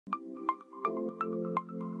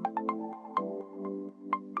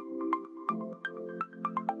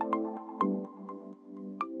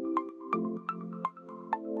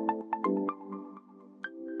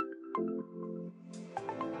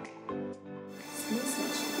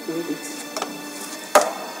leave it.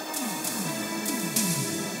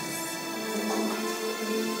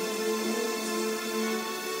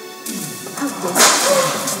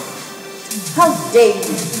 How dare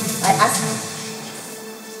you? I ask you.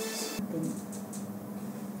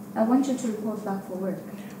 I want you to report back for work.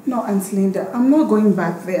 No, Aunt Linda, I'm not going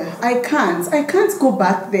back there. I can't go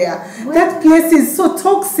back there. Well, that place is so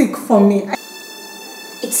toxic for me.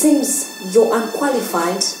 It seems your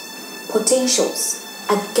unqualified potentials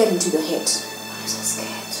are getting to your head. I'm so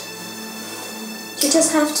scared. You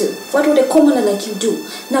just have to. What would a commoner like you do?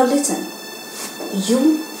 Now listen,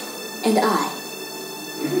 you and I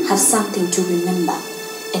have something to remember.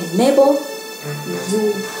 And Mabel,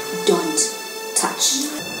 you don't touch.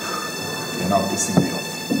 You're now pissing me off.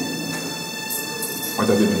 What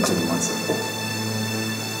have you been telling myself?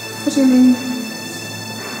 What do you mean?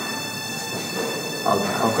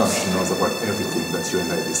 How come she knows about everything that you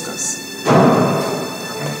and I discuss?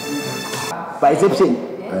 By reception.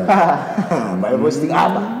 My voice is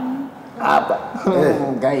Abba.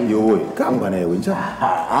 Guys. Yo, come on, Wincha.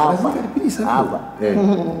 Abba.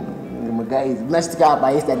 Guys, messed up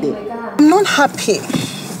yesterday. I'm not happy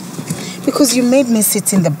because you made me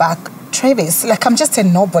sit in the back. Travis, like I'm just a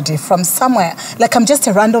nobody from somewhere. Like I'm just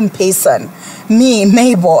a random person. Me,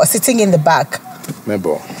 Mabel, sitting in the back.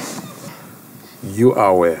 Mabel, you are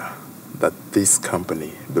aware that this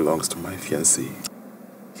company belongs to my fiancé.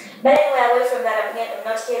 But anyway, away from that, I'm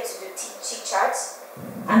not here to do chit chats.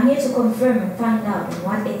 I'm here to confirm and find out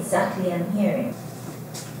what exactly I'm hearing.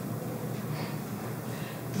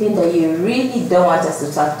 Linda, you really don't want us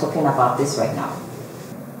to start talking about this right now.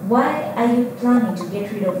 Why are you planning to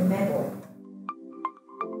get rid of Mabel?